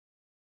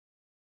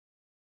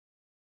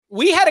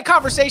we had a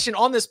conversation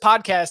on this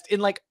podcast in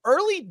like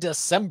early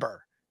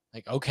December.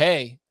 Like,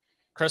 okay,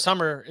 Chris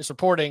Hummer is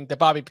reporting that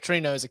Bobby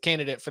Petrino is a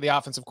candidate for the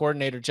offensive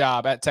coordinator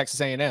job at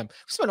Texas A&M. We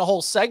spent a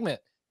whole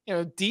segment,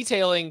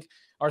 detailing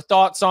our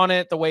thoughts on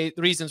it, the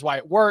reasons why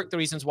it worked, the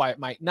reasons why it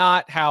might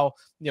not, how,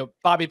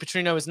 Bobby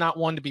Petrino is not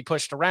one to be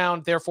pushed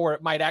around. Therefore,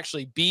 it might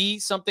actually be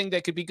something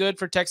that could be good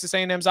for Texas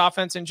A&M's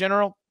offense in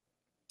general.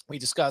 We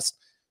durcussed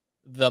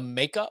the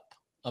makeup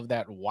of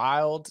that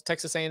wild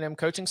Texas A&M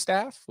coaching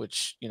staff,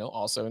 which,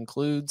 also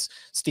includes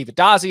Steve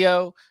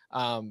Addazio,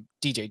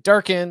 DJ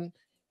Durkin,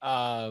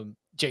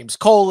 James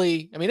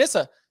Coley. I mean, it's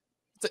a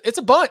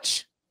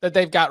bunch that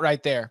they've got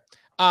right there.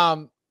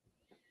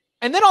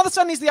 And then all of a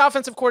sudden he's the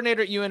offensive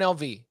coordinator at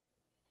UNLV.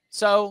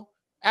 So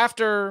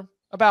after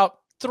about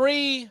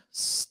 3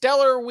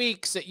 stellar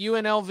weeks at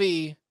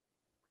UNLV,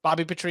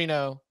 Bobby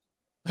Petrino,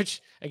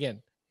 which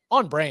again,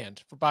 on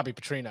brand for Bobby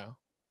Petrino,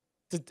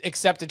 to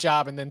accept a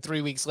job and then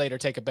 3 weeks later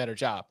take a better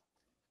job.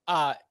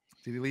 Did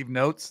he leave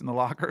notes in the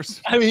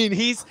lockers? I mean,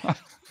 he's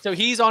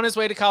on his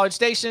way to College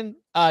Station.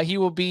 He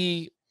will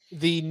be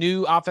the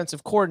new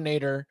offensive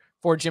coordinator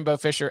for Jimbo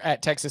Fisher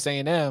at Texas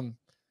A&M.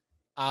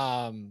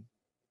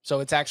 So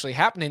it's actually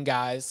happening,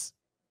 guys.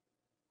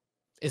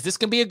 Is this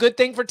going to be a good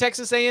thing for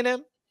Texas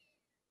A&M?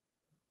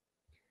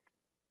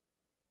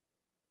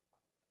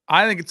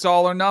 I think it's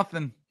all or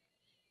nothing.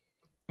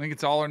 I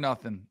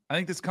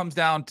think this comes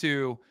down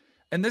to,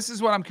 and this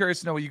is what I'm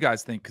curious to know what you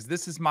guys think, because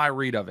this is my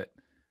read of it.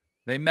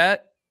 They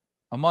met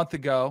a month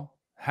ago,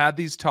 had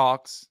these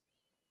talks,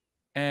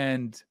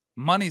 and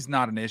money's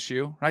not an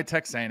issue, right?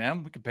 Texas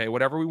A&M, we can pay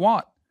whatever we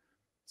want.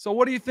 So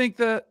what do you think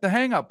the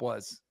hang-up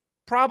was?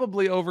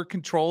 Probably over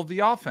control of the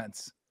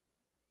offense.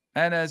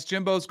 And as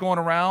Jimbo's going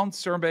around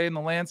surveying the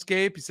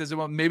landscape, he says,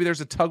 well, maybe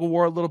there's a tug of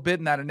war a little bit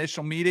in that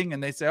initial meeting.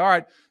 And they say, all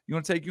right, you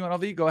want to take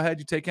UNLV? Go ahead.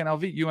 You take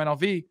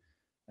UNLV.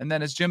 And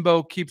then as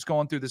Jimbo keeps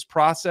going through this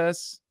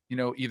process,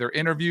 either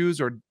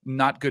interviews or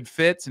not good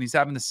fits, and he's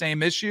having the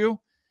same issue,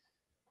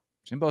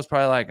 Jimbo's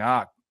probably like,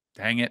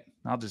 dang it,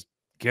 I'll just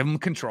give him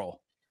control.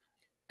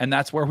 And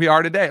that's where we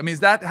are today. I mean, is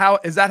that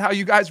how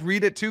you guys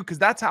read it too? Because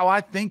that's how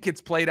I think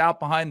it's played out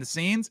behind the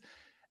scenes.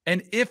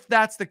 And if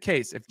that's the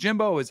case, if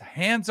Jimbo is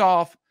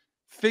hands-off,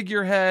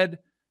 figurehead,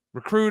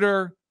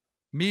 recruiter,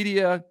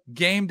 media,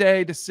 game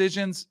day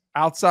decisions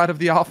outside of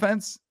the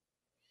offense,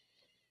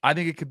 I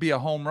think it could be a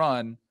home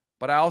run.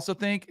 But I also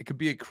think it could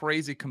be a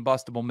crazy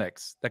combustible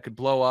mix that could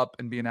blow up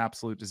and be an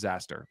absolute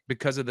disaster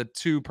because of the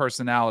 2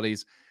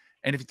 personalities.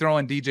 And if you throw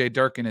in DJ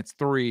Durkin, it's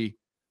 3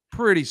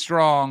 pretty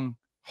strong,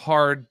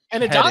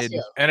 hard-headed.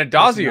 And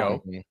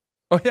Addazio.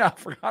 Oh yeah, I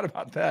forgot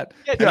about that.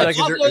 Yeah, Yeah, like,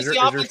 is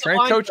there a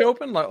strength coach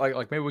open?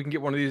 Like maybe we can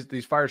get one of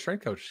these fired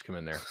strength coaches to come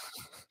in there.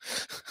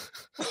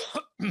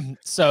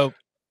 So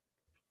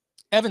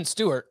Evan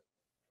Stewart,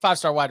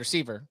 5-star wide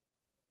receiver,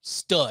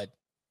 stud,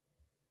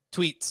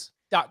 tweets ...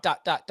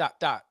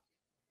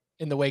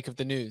 in the wake of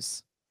the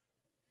news.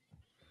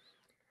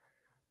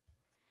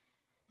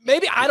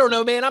 Maybe, I don't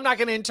know, man. I'm not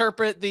going to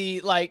interpret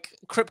the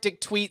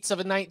cryptic tweets of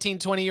a 19,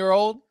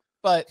 20-year-old,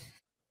 but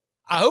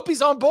I hope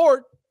he's on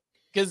board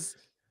because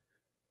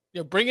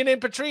bringing in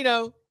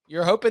Petrino,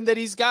 you're hoping that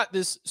he's got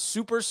this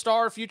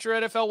superstar future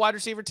NFL wide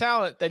receiver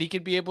talent that he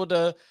could be able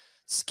to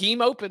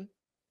scheme open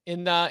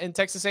in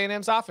Texas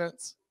A&M's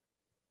offense.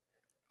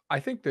 I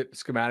think that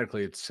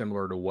schematically it's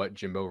similar to what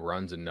Jimbo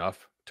runs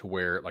enough to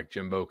where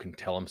Jimbo can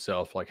tell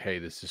himself hey,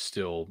 this is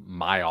still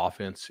my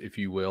offense, if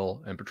you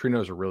will. And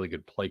Petrino's a really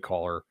good play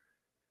caller.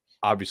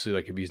 Obviously,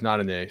 if he's not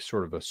in a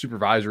sort of a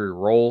supervisory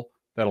role,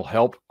 that'll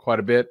help quite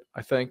a bit,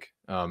 I think.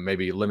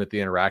 Maybe limit the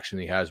interaction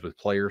he has with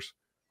players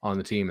on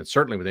the team and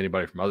certainly with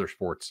anybody from other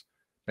sports.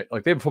 They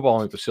have a football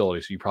only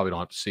facility, so you probably don't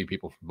have to see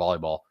people from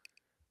volleyball.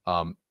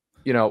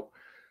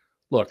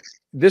 Look,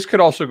 this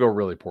could also go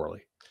really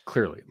poorly,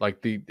 clearly,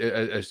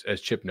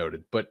 as Chip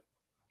noted. But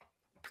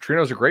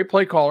Petrino's a great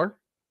play caller.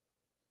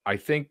 I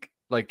think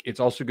it's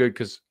also good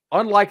because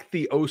unlike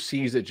the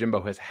OCs that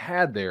Jimbo has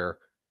had there,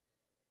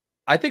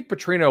 I think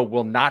Petrino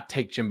will not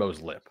take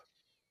Jimbo's lip,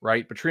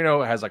 right?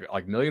 Petrino has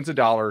like millions of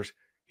dollars.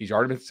 He's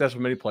already been successful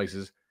in many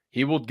places.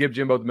 He will give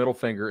Jimbo the middle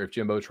finger if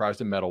Jimbo tries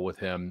to meddle with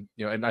him.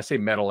 And I say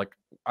meddle,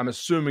 I'm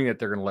assuming that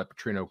they're going to let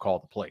Petrino call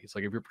the plays.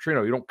 If you're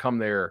Petrino, you don't come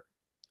there.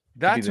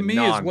 That to me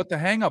is what the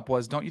hang-up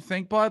was, don't you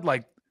think, Bud?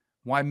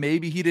 Why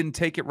maybe he didn't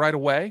take it right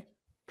away?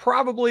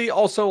 Probably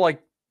also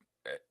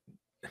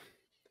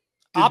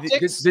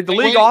optics. Did the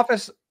league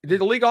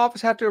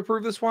office have to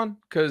approve this one?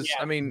 Because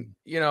I mean,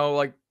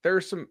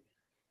 there's some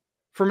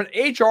from an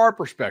HR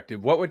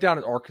perspective, what went down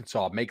at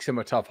Arkansas makes him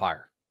a tough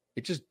hire.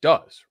 It just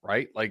does,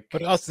 right?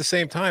 But at the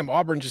same time,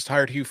 Auburn just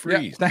hired Hugh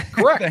Freeze. Yeah,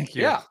 correct. Thank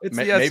you. Yeah, it's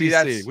the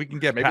SEC. We can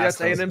get maybe past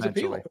that's A&M's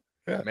appeal.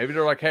 Yeah. Maybe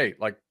they're hey,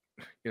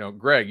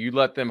 Greg, you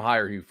let them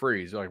hire Hugh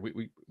Freeze.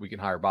 We can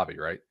hire Bobby,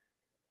 right?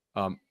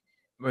 I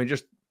mean,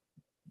 just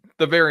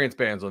the variance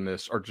bands on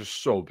this are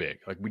just so big.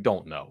 We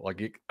don't know.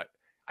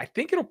 I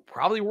think it'll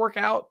probably work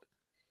out.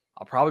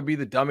 I'll probably be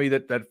the dummy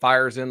that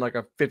fires in a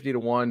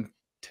 50-1,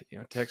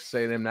 Texas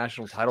A&M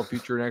national title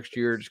future next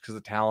year just because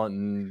of talent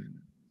and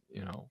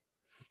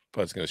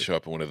Bud's going to show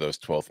up in one of those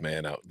 12th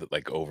man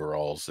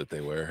overalls that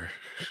they wear.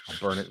 I'll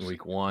burn it in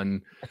week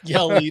 1.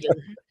 Yell leader.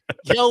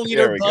 Yell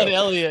There leader we Bud go.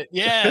 Elliott.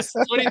 Yes.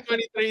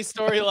 2023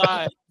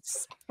 storyline.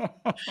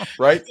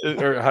 Right?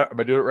 Or am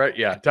I doing it right?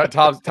 Yeah.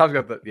 Tom's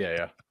got the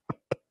yeah.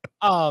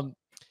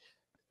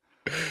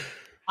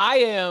 I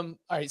am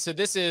all right. So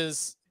this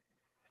is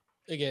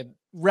again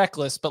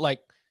reckless, but like,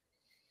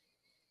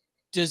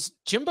 does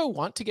Jimbo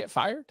want to get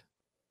fired?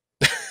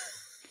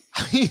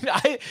 I mean,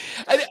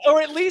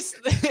 or at least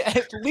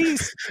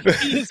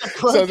he's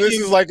approaching. So this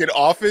is like an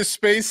Office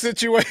Space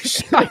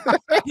situation.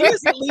 He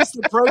is at least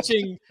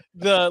approaching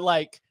the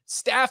like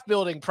staff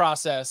building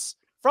process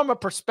from a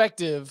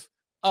perspective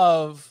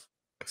of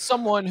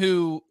someone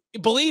who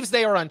believes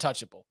they are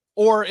untouchable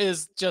or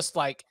is just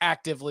like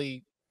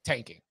actively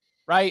tanking,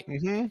 right?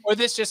 Mm-hmm. Or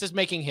this just is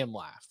making him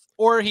laugh.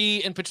 Or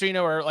he and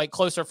Petrino are like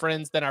closer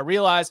friends than I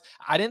realized.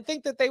 I didn't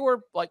think that they were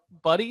like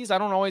buddies. I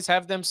don't always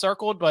have them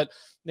circled, but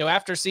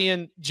after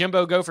seeing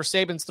Jimbo go for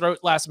Saban's throat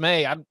last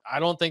May, I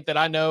don't think that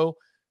I know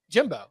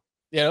Jimbo,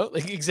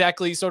 like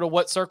exactly sort of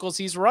what circles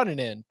he's running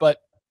in. But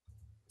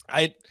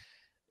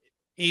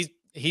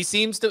he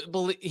seems to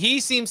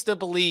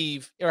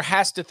believe or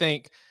has to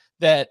think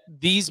that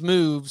these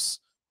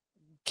moves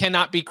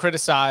cannot be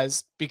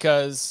criticized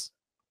because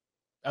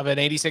of an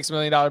 $86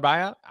 million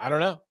buyout. I don't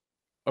know.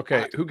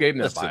 Okay, who gave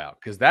him that buyout?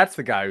 Because that's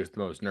the guy who's the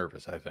most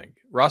nervous, I think.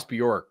 Ross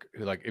Bjork,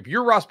 who like, if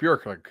you're Ross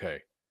Bjork, like, okay,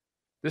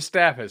 this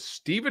staff has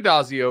Steve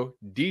Addazio,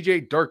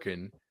 DJ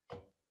Durkin,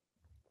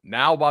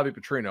 now Bobby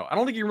Petrino. I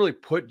don't think you can really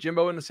put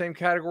Jimbo in the same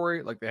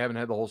category. Like, they haven't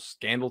had the whole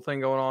scandal thing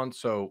going on.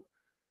 So,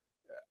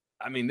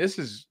 I mean, this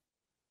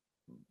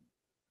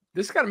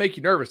got to make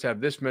you nervous to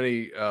have this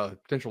many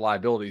potential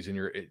liabilities in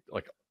your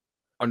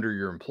under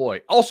your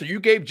employ. Also, you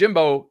gave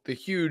Jimbo the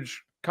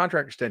huge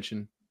contract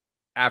extension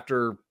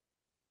after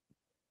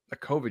a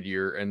COVID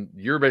year, and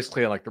you're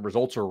basically like, the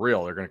results are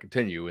real, they're going to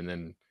continue, and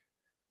then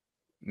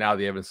now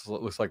the evidence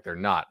looks like they're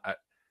not.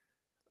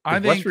 I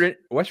think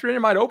West Virginia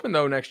might open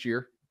though next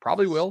year.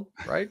 Probably will,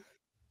 right?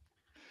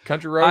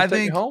 Country Roads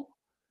taking home.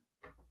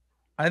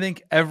 I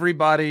think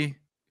everybody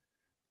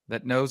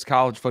that knows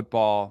college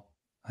football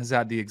has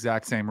had the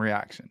exact same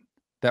reaction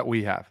that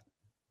we have.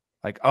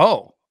 Like,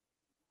 oh,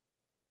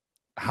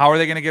 how are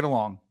they going to get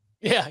along?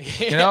 Yeah.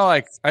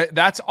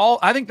 That's all.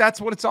 I think that's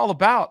what it's all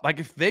about.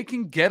 Like, if they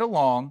can get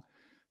along,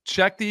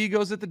 check the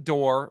egos at the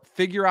door,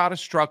 figure out a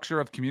structure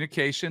of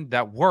communication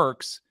that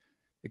works,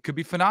 it could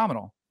be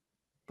phenomenal.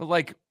 But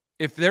like,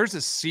 if there's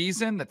a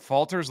season that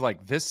falters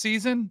like this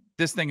season,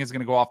 this thing is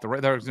going to go off the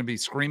rails. There's going to be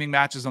screaming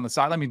matches on the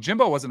side. I mean,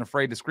 Jimbo wasn't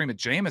afraid to scream at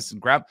Jameis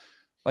and grab.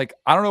 Like,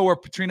 I don't know where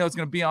Petrino is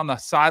going to be on the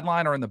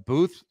sideline or in the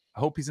booth. I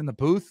hope he's in the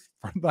booth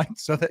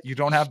so that you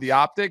don't have the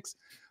optics.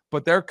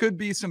 But there could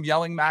be some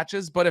yelling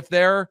matches. But if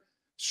they're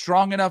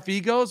strong enough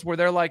egos where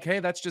they're like, hey,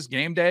 that's just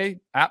game day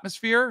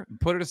atmosphere, and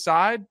put it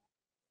aside,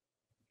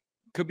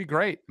 could be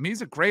great. I mean,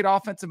 he's a great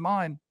offensive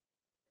mind.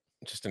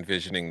 Just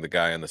envisioning the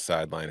guy on the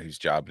sideline whose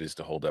job it is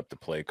to hold up the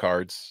play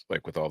cards,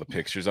 like with all the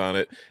pictures on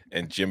it,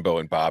 and Jimbo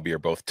and Bobby are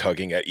both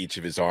tugging at each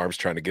of his arms,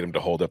 trying to get him to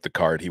hold up the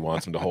card he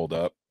wants him to hold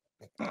up.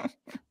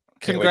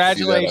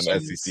 Congratulations on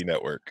the SEC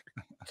Network.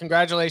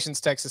 Congratulations,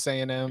 Texas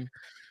A&M.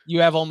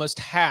 You have almost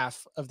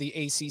half of the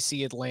ACC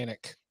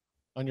Atlantic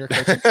on your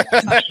coaching.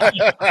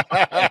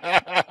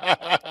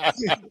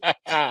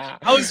 I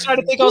was trying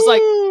to think. I was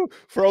like,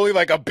 for only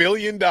like $1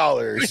 billion, you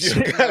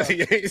got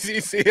the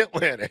ACC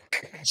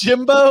Atlantic.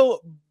 Jimbo,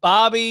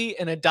 Bobby,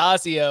 and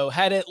Addazio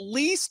had at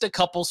least a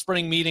couple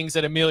spring meetings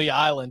at Amelia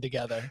Island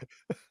together,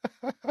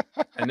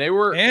 and they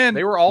were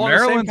all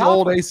Maryland's in the same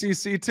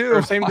old ACC too,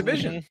 or same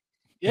division.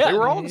 Yeah, they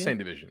were all in the same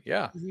division.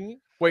 Yeah. Mm-hmm.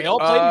 Wait, they all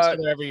played each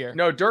other every year.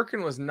 No,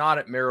 Durkin was not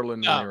at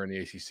Maryland when they were in the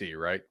ACC,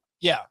 right?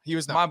 Yeah, he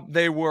was not.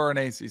 They were an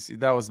ACC.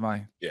 That was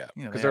my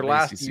because their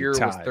last ACC year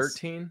was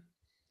 13.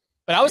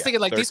 But I was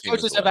thinking like these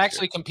coaches have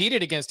actually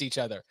competed against each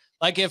other.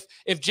 Like if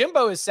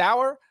Jimbo is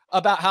sour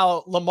about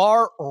how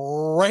Lamar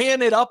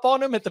ran it up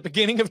on him at the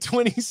beginning of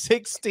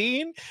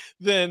 2016,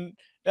 then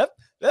that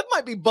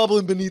might be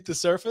bubbling beneath the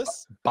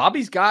surface.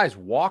 Bobby's guys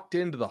walked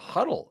into the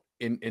huddle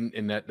in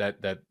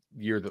that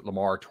year that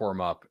Lamar tore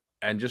him up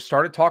and just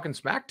started talking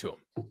smack to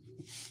him.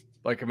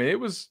 Like, I mean,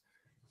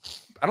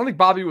 I don't think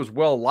Bobby was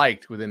well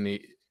liked within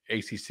the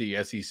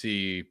ACC,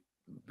 SEC,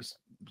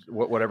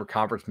 whatever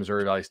conference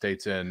Missouri Valley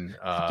State's in.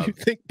 Do you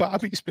think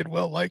Bobby's been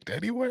well liked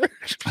anywhere?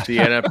 The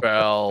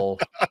NFL,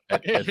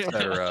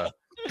 etc.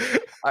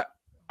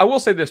 I will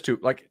say this too,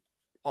 like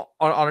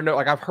on a note,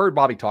 like I've heard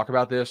Bobby talk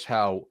about this,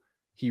 how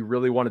he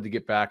really wanted to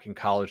get back in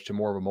college to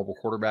more of a mobile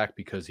quarterback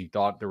because he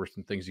thought there were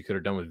some things he could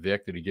have done with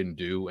Vic that he didn't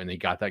do, and he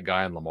got that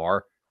guy in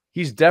Lamar.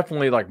 He's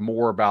definitely like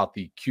more about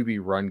the QB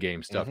run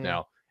game stuff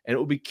now, and it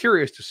will be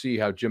curious to see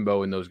how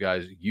Jimbo and those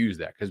guys use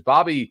that, because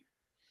Bobby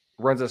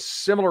runs a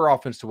similar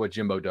offense to what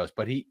Jimbo does,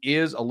 but he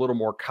is a little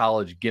more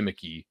college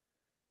gimmicky.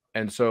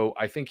 And so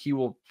I think he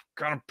will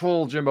kind of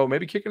pull Jimbo,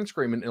 maybe kicking and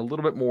screaming, a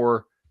little bit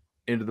more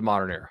into the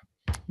modern era.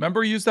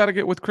 Remember, he used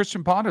that with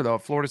Christian Ponder, though,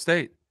 at Florida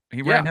State.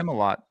 He ran him a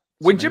lot.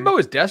 When Jimbo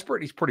is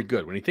desperate, he's pretty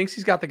good. When he thinks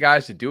he's got the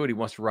guys to do it, he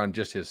wants to run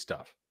just his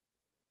stuff.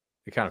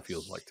 It kind of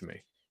feels like to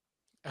me.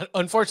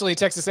 Unfortunately,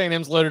 Texas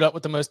A&M's loaded up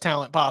with the most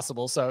talent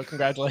possible. So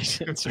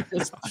congratulations.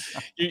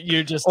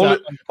 You're just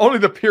only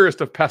the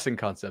purest of passing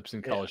concepts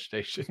in College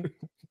Station.